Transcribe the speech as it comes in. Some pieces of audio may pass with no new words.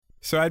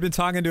So I'd been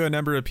talking to a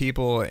number of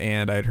people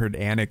and I'd heard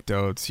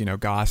anecdotes,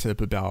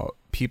 gossip about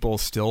people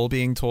still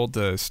being told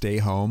to stay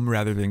home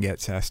rather than get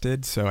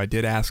tested. So I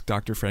did ask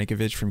Dr.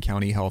 Frankovich from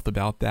County Health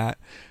about that.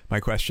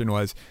 My question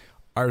was,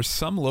 are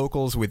some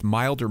locals with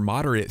mild or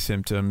moderate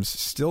symptoms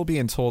still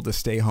being told to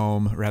stay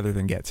home rather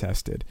than get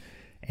tested?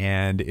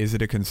 And is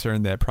it a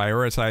concern that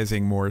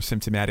prioritizing more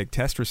symptomatic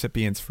test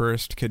recipients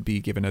first could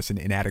be giving us an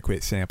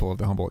inadequate sample of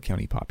the Humboldt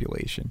County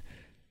population?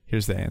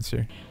 Here's the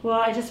answer.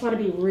 Well, I just want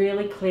to be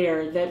really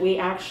clear that we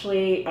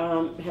actually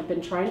have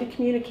been trying to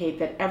communicate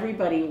that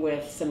everybody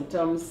with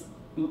symptoms,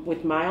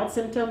 with mild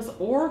symptoms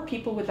or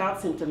people without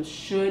symptoms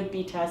should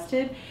be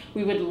tested.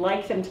 We would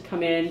like them to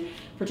come in,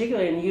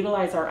 particularly and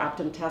utilize our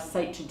Optum test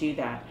site to do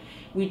that.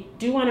 We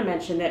do want to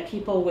mention that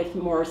people with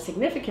more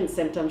significant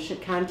symptoms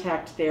should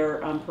contact their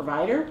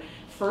provider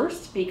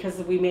first, because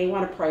we may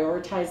want to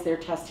prioritize their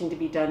testing to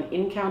be done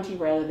in county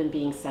rather than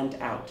being sent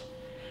out.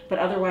 But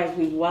otherwise,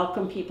 we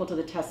welcome people to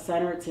the test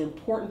center. It's an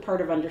important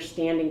part of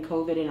understanding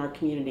COVID in our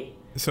community.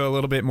 So a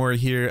little bit more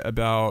here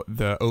about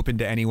the Open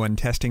to Anyone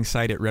testing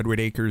site at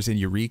Redwood Acres in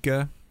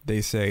Eureka.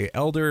 They say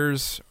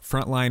elders,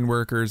 frontline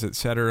workers,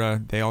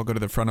 etc., they all go to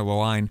the front of the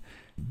line,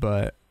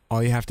 but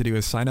all you have to do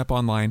is sign up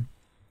online,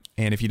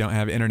 and if you don't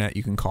have internet,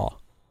 you can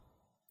call.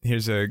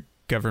 Here's a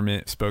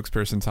government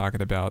spokesperson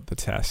talking about the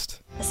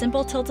test. A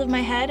simple tilt of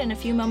my head and a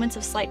few moments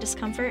of slight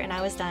discomfort, and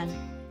I was done.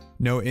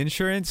 No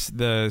insurance,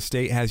 the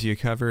state has you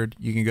covered.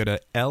 You can go to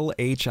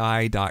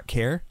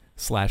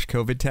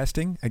lhi.care/COVID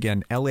testing.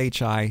 Again,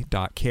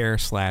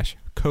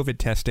 lhi.care/COVID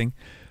testing,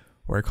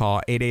 or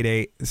call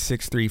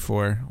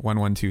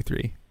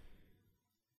 888-634-1123.